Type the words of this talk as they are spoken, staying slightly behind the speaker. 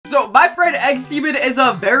So my friend X-Demon is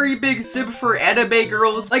a very big simp for anime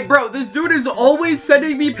girls. Like, bro, this dude is always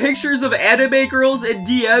sending me pictures of anime girls in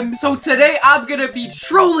DM. So today I'm gonna be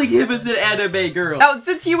trolling him as an anime girl. Now,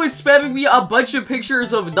 since he was spamming me a bunch of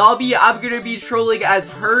pictures of Nami, I'm gonna be trolling as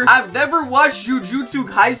her. I've never watched Jujutsu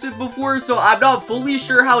Kaisen before, so I'm not fully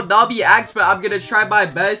sure how Nami acts, but I'm gonna try my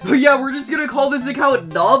best. But yeah, we're just gonna call this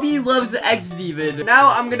account Nami Loves X-Demon. Now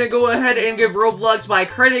I'm gonna go ahead and give Roblox my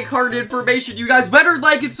credit card information. You guys better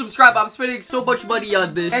like and subscribe. I'm spending so much money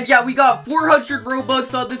on this. And yeah, we got 400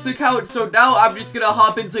 Robux on this account, so now I'm just gonna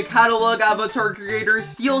hop into catalog avatar creator,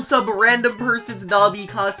 steal some random person's Nami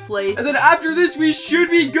cosplay, and then after this we should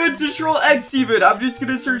be good to troll X-Demon. I'm just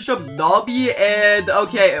gonna search up Nami, and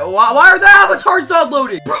okay, why are the avatars not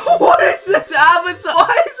loading? Bro, what is this avatar?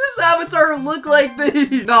 Why does this avatar look like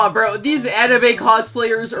this? Nah, bro, these anime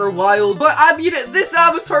cosplayers are wild, but I mean, this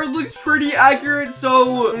avatar looks pretty accurate,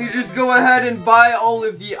 so we just go ahead and buy all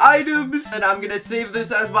of the items, and I'm gonna save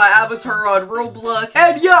this as my avatar on Roblox.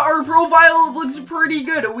 And yeah, our profile looks pretty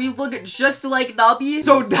good. We look just like Nami.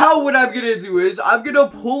 So now what I'm gonna do is I'm gonna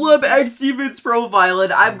pull up X-Demon's profile,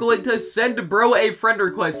 and I'm going to send bro a friend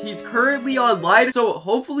request. He's currently online, so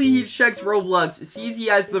hopefully he checks Roblox, sees he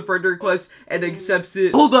has the friend request, and accepts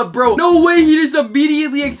it. Hold up, bro. No way, he just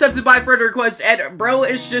immediately accepted my friend request, and bro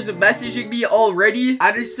is just messaging me already.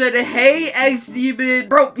 I just said, hey, X-Demon.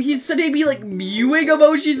 Bro, he's sending me like mewing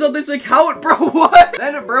emojis on this account, bro. What?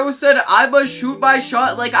 Then bro said, I must shoot my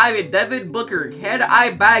shot like I'm a Devin Booker. Can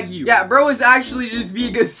I bag you? Yeah, bro is actually just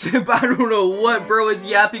being a simp. I don't know what bro is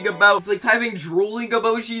yapping about. It's like typing drooling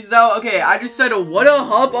emojis now. Okay, I just said, wanna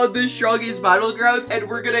hop on the Strongest Battlegrounds, and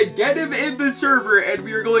we're gonna get him in the server, and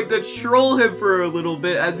we are going to troll him for a little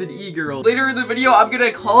bit as an e-girl. Later in the video, I'm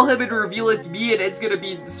gonna call him and reveal it's me, and it's gonna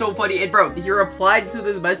be so funny. And bro, he replied to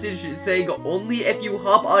the message saying, only if you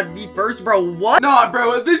hop on me first. Bro, what? Nah,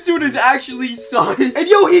 bro, this dude is actually sus. And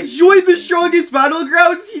yo, he joined the Strongest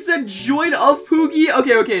Battlegrounds. He said, join up, Pookie.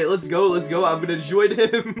 Okay, let's go. I'm gonna join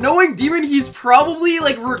him. Knowing Demon, he's probably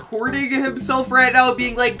like recording himself right now,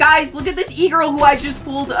 being like, guys, look at this e-girl who I just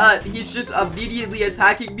pulled. He's just immediately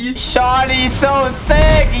attacking me. Shawty's so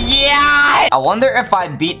thick, yeah! I wonder if I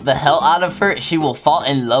beat the hell out of her, she will fall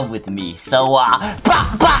in love with me. So, bah,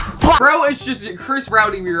 bah, bah. Bro, it's just Chris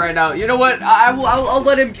Browning me right now. You know what? I'll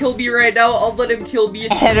let him kill me right now. I'll let him kill me.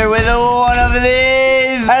 Hit her with one of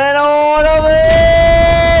these. And then one of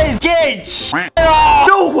these. Get shit off.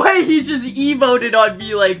 No way, he just emoted on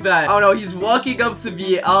me like that. Oh no, he's walking up to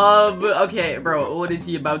me. Okay, bro, what is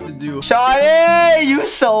he about to do? Shawty, you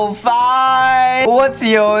so fine. What's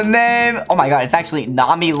your name? Oh my god, it's actually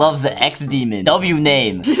Nami Loves the X-Demon. W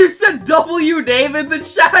name. You said W name in the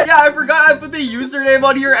chat? Yeah, I forgot I put the username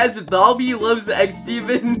on here as Nami Loves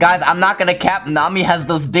X-Demon. Guys, I'm not gonna cap. Nami has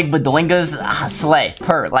those big badoingas. Slay.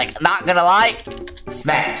 Purr. Like, not gonna lie.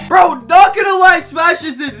 Smash. Bro, not gonna lie, Smash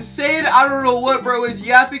is insane. I don't know what bro is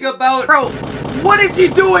yapping about. Bro, what is he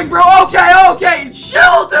doing, bro? Okay,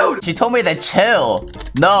 chill, dude. She told me to chill.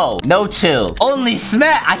 No chill. Only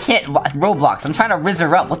smash. I can't. Roblox, I'm trying to rizz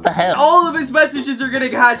her up. What the hell? All of his messages are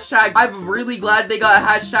getting hashtagged. I'm really glad they got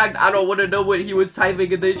hashtagged. I don't want to know what he was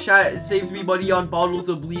typing in the chat. It saves me money on bottles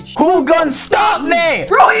of bleach. Who gonna stop me?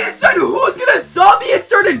 Bro, he just said, who's gonna stop me, and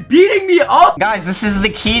started beating me up. Guys, this is the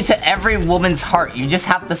key to every woman's heart. You just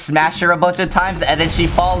have to smash her a bunch of times, and then she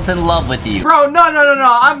falls in love with you. Bro, no.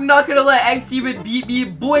 I'm not gonna let X-Demon beat me.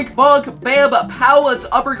 Boink, bonk, bam, pow. Let's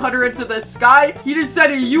uppercut her into the sky. He just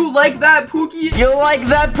said, you like that, Pookie? You like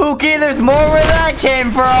that, Pookie? There's more where that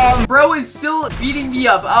came from. Bro is still beating me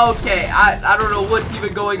up. Okay, I don't know what's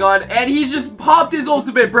even going on. And he just popped his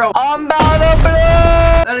ultimate, bro. I'm about to blow.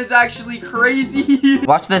 That is actually crazy.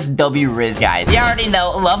 Watch this W Riz, guys. You already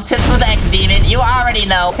know. Love tips with X-Demon. You already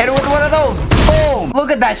know. Hit her with one of those. Boom.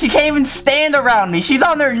 Look at that. She can't even stand around me. She's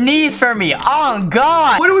on her knees for me. Oh,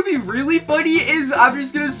 God. What would be really funny is I'm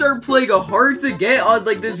just gonna start playing hard to get on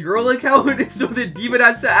like this girl account so the demon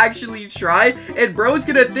has to actually try, and bro's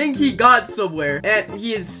gonna think he got somewhere, and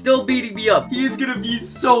he is still beating me up. He is gonna be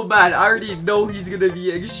so mad. I already know he's gonna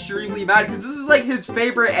be extremely mad because this is like his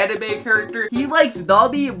favorite anime character. He likes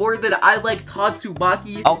Nami more than I like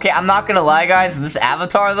Tatsumaki. Okay, I'm not gonna lie, guys. This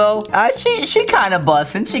avatar though, she kind of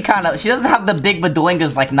busting. She doesn't have the big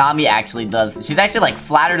badoingas like Nami actually does. She's actually like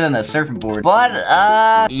flatter than a surfboard.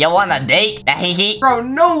 But you want a date? Bro,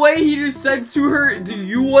 no way he just said to her, do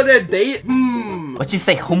you want a date? What'd you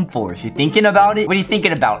say for? She thinking about it? What are you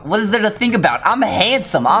thinking about? What is there to think about? I'm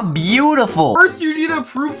handsome. I'm beautiful. First, you need to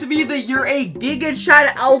prove to me that you're a Giga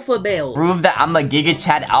Chat Alpha male. Prove that I'm a Giga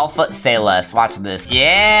Chat Alpha? Say less. Watch this.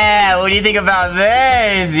 Yeah, what do you think about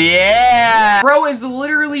this? Yeah. Bro is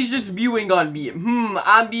literally just viewing on me.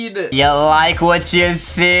 I mean... You like what you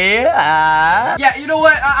see? Yeah, you know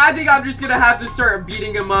what? I think I'm just gonna have to start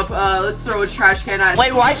beating him up. Let's throw a trash can at him.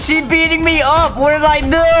 Wait, why is she beating me up? What did I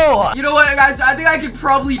do? You know what, guys? I think I could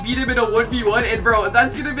probably beat him in a 1v1, and bro,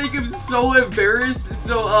 that's gonna make him so embarrassed.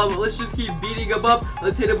 So, let's just keep beating him up.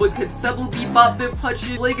 Let's hit him with conceivably mopping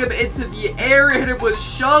punches, fling him into the air, hit him with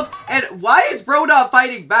shove. And why is bro not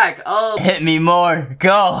fighting back? Hit me more.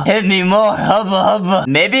 Go. Hit me more. Hubba hubba.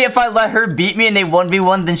 Maybe if I let her beat me and they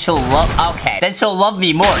 1v1, then she'll love... Okay. Then she'll love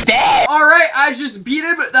me more. Damn! Alright, I just beat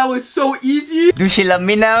him. That was so easy. Do she love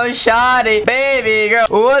me now, shawty? Baby girl,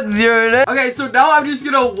 what's your name? Okay, so now I'm just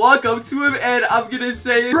gonna walk up to him and I'm gonna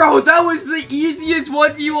say, bro, that was the easiest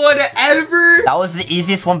 1v1 ever. That was the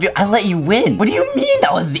easiest 1v1. I let you win. What do you mean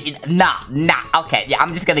that was the... Nah. Okay, yeah,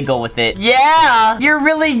 I'm just gonna go with it. Yeah, you're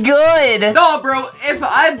really good. No, bro, if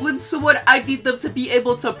I'm with someone, I need them to be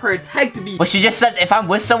able to protect me. Well, she just said if I'm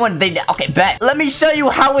with someone, they... Okay, bet. Let me show you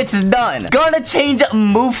how it's done. Gonna change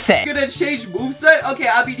moveset. Gonna change moveset? Okay,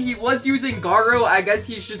 I mean, he was using Garo. I guess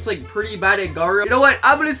he's just, like, pretty bad at Garo. You know what?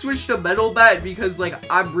 I'm gonna switch to Metal Bat because, like,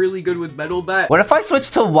 I'm really good with Metal Bat. What if I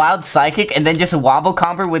switch to Wild Psychic and then just a wombo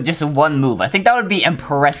combo with just one move? I think that would be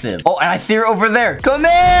impressive. Oh, and I see her over there. Come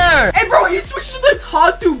here! Hey, bro, he switched to the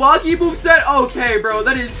Tatsumaki moveset? Okay, bro,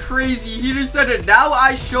 that is crazy. He just said it. Now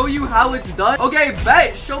I show you how it's done. Okay,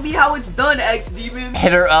 bet. Show me how it's done, X-Demon.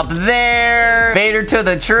 Hit her up there. Bait her to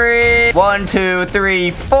the tree. 1, 2,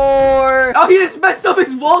 3, 4. Oh, he just messed up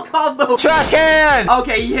his wall combo. Trash can!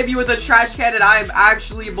 Okay, he hit me with a trash can and I am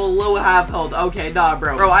actually below half health. Okay, nah,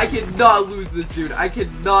 bro. Bro, I cannot lose this dude. I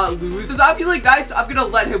cannot lose. Because I feel like, guys, I'm gonna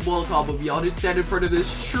let him wall combo me. I'll just stand in front of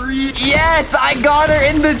this tree. Yes, I got her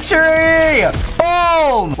in the tree.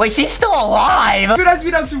 Boom. Wait, she's still alive. Dude has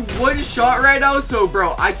me down to one shot right now. So,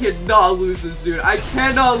 bro, I cannot lose this dude. I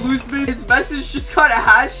cannot lose this. His message just got a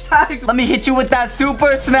hashtag. Let me hit you with that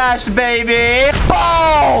super smash, baby.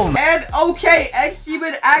 Boom. And, okay,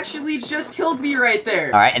 X-Demon actually just killed me right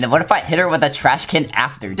there. All right, and then what if I hit her with a trash can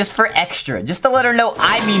after? Just for extra. Just to let her know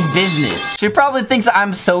I mean business. She probably thinks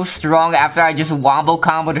I'm so strong after I just wombo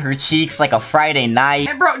comboed her cheeks like a Friday night.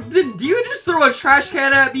 And bro, did you just throw a trash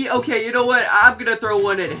can at me? Okay, you know what? I'm gonna throw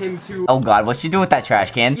one at him too. Oh god, what'd she do with that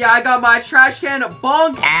trash can? Yeah, I got my trash can.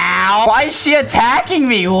 Bonk. Ow. Why is she attacking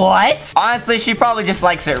me? What? Honestly, she probably just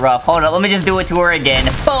likes it rough. Hold on, let me just do it to her again.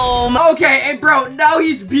 Boom. Okay, and bro, now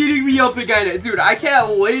he's beating me up again. Dude, I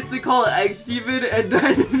can't wait to call X-Demon and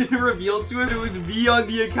then reveal to him it was me on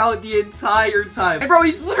the account the entire time. And bro,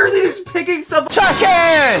 he's literally just picking stuff up. Trash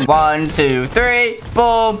can! 1, 2, 3.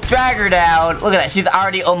 Boom. Drag her down. Look at that. She's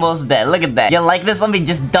already almost dead. Look at that. You like this? Let me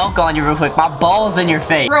just dunk on you real quick. My ball's in your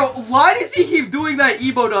face. Bro, why does he keep doing that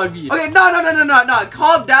emote on me? Okay, no.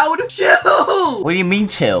 Calm down. Chill. What do you mean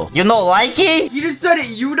chill? You no like it? You just said it.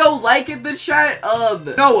 You don't like it, the chat?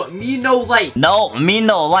 No, me no like. No, me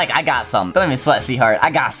no like. I got some. Don't even sweat, sweetheart.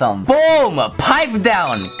 I got some. Boom. Pipe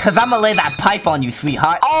down. Cause I'ma lay that pipe on you,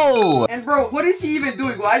 sweetheart. Oh. And bro, what is he even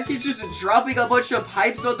doing? Why is he just dropping a bunch of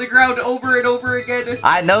pipes on the ground over and over again?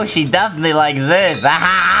 I know she definitely likes this.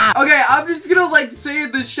 Okay, I'm just gonna like say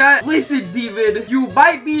in the chat, listen, Demon, you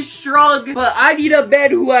might be strong, but I need a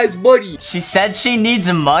man who has money. She said she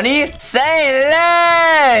needs money? Say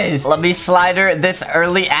less! Let me slide her this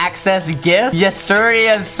early access gift. Yes, sir.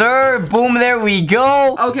 Yes, sir. Boom, there we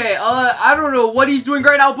go. Okay, I don't know what he's doing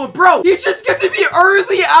right now, but bro, he just gifted me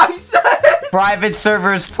early access. Private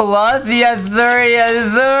servers plus. Yes, sir.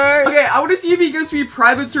 Yes, sir. Okay, I want to see if he gives me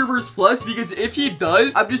private servers plus, because if he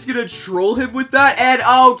does, I'm just gonna troll him with that. And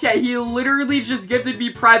okay, he literally just gifted me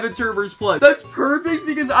private servers plus. That's perfect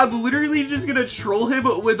because I'm literally just gonna troll him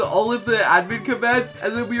with all of the admin commands,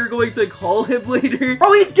 and then we are going to call him later.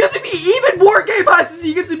 Oh, he's gifting me even more game passes.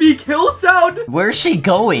 He gifted me kill sound. Where's she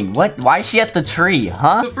going? What? Why is she at the tree,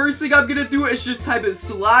 huh? The first thing I'm gonna do is just type it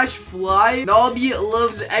 /fly. Nami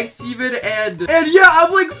loves X-Demon, and yeah,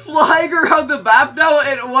 I'm like flying around the map now,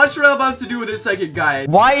 and watch what I'm about to do in a second, guys.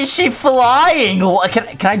 Why is she flying?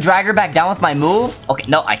 Can I drag her back down with my move? Okay,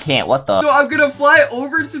 no, I can't. What the? So I'm gonna fly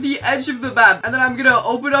over to the edge of the map, and then I'm gonna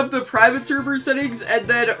open up the private server settings, and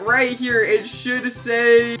then right here, it should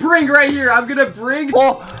say bring right here. I'm gonna bring.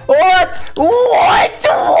 Oh, what? What?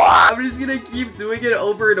 I'm just gonna keep doing it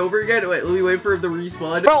over and over again. Wait, let me wait for him to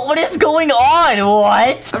respawn. Bro, what is going on?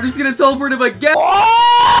 What? I'm just gonna teleport him again.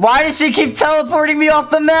 Why does she keep teleporting me off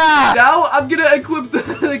the map? Now I'm gonna equip the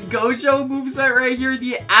Gojo moveset right here,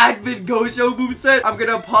 the admin Gojo moveset. I'm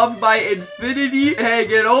gonna pump my infinity. Hey,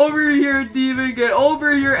 get over here, Demon. Get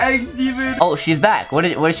over here, Eggs Demon. Oh, she's back. What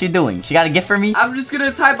is she doing? She got a gift for me? I'm just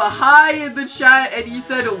gonna type a hi in the chat, and he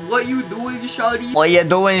said, "What you doing, shawty?" What you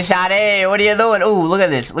doing, shawty? What are you doing? Ooh, look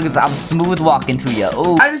at this. Look at this. I'm smooth walking to you.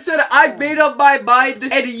 Ooh. I just said I made up my mind,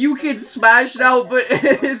 and you can smash now, but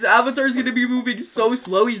his avatar is gonna be moving so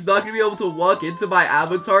slow, he's not gonna be able to walk into my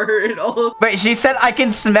avatar and all. Wait, she said I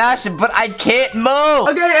can smash it, but I can't move.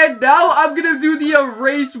 Okay, and now I'm gonna do the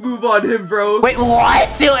erase move on him, bro. Wait, what?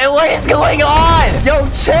 Dude, what is going on? Yo,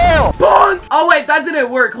 chill. Bonk! Oh, wait, that didn't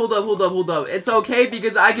work. Hold up. It's okay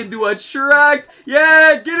because I can do a track.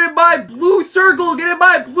 Yeah, get in my blue circle. Get in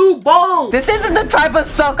my blue ball. This isn't the type of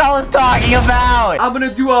suck I was talking about. I'm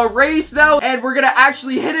gonna do a race now, and we're gonna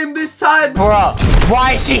actually hit him this time. Bro,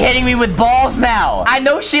 why is she hitting me with balls now? I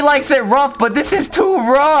know she likes it rough, but this is too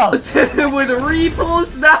rough. Let's hit him with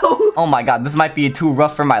repulse now. Oh my god, this might be too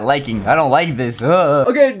rough for my liking. I don't like this.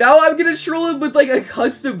 Okay, now I'm gonna troll him with like a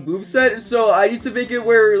custom moveset, so I need to make it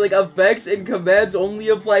where like effects and commands only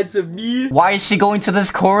apply to me. Why is she going to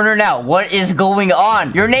this corner now? What is going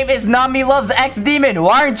on? Your name is Nami Loves X Demon.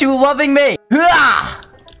 Why aren't you loving me? Ah!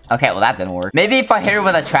 Okay, well that didn't work. Maybe if I hit her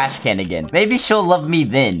with a trash can again, maybe she'll love me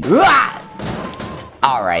then. Ah!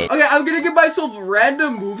 Alright. Okay, I'm gonna give myself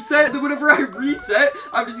random moveset. Then whenever I reset,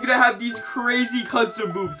 I'm just gonna have these crazy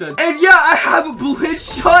custom movesets. And yeah, I have a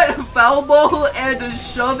blitz shot, foul ball, and a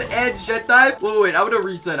shove and jet dive. Wait, I'm gonna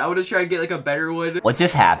reset. I'm gonna try and get like a better one. What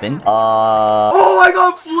just happened? Oh, I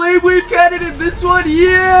got flame wave cannon in this one.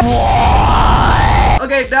 Yeah. What?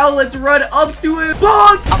 Okay, now let's run up to it.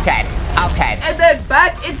 Bonk. Okay. And then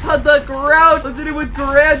back into the ground. Let's hit it with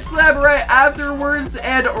Grand Slam right afterwards.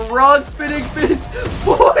 And wrong spinning fist.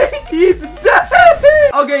 Boy, he's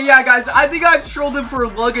dead. Okay, yeah, guys. I think I've trolled him for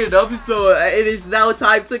long enough. So it is now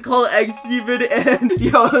time to call Egg Steven. And,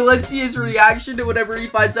 yo, let's see his reaction to whenever he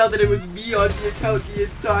finds out that it was me on the account the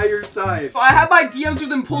entire time. So I have my DMs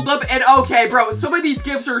with him pulled up. And, okay, bro, some of these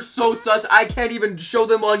gifts are so sus. I can't even show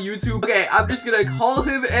them on YouTube. Okay, I'm just gonna call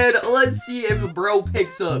him. And let's see if bro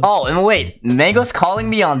picks up. Oh, and wait, Mango's calling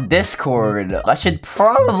me on Discord. I should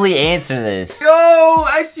probably answer this. Yo,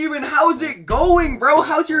 X-Human, how's it going, bro?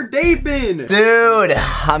 How's your day been? Dude,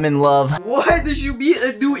 I'm in love. What? Did you meet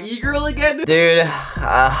a new e-girl again? Dude,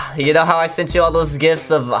 you know how I sent you all those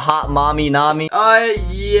gifts of hot mommy Nami?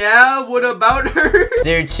 Yeah, what about her?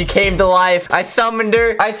 Dude, she came to life. I summoned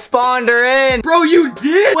her. I spawned her in. Bro, you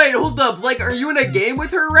did? Wait, hold up. Like, are you in a game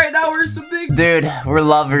with her right now or something? Dude, we're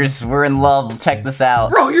lovers. We're in love. Check this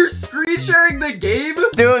out. Bro, you're screen sharing the game?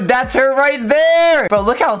 Dude, that's her right there. Bro,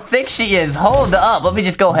 look how thick she is. Hold up. Let me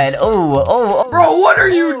just go ahead. Oh. Bro, what are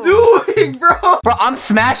you doing, bro? Bro, I'm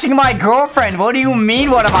smashing my girlfriend. What do you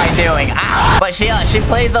mean, what am I doing? Ah! But she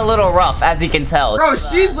plays a little rough, as you can tell. Bro,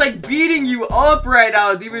 she's like beating you up right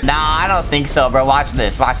now, Demon. Nah, I don't think so, bro. Watch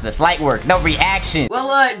this. Watch this. Light work. No reaction.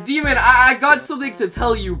 Well, Demon, I got something to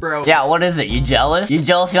tell you, bro. Yeah, what is it? You jealous? You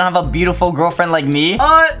jealous you don't have a beautiful girlfriend like me?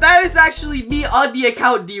 That is actually me on the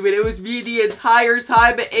account, Demon. It was me the entire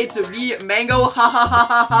time. It's me, Mango.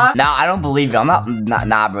 Ha. Nah, I don't believe you. I'm not.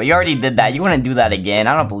 Nah, bro. You already did that. You wouldn't do that again.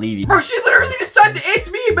 I don't believe you. Bro, she literally decided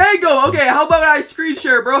it's me, Mango. Okay, how about I screen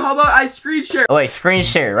share, bro? How about I screen share? Oh, wait, screen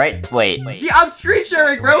share, right? Wait. See, I'm screen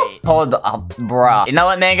sharing, bro. Hold up, bro. You know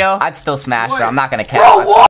what, Mango? I'd still smash her. I'm not gonna catch. Bro, what?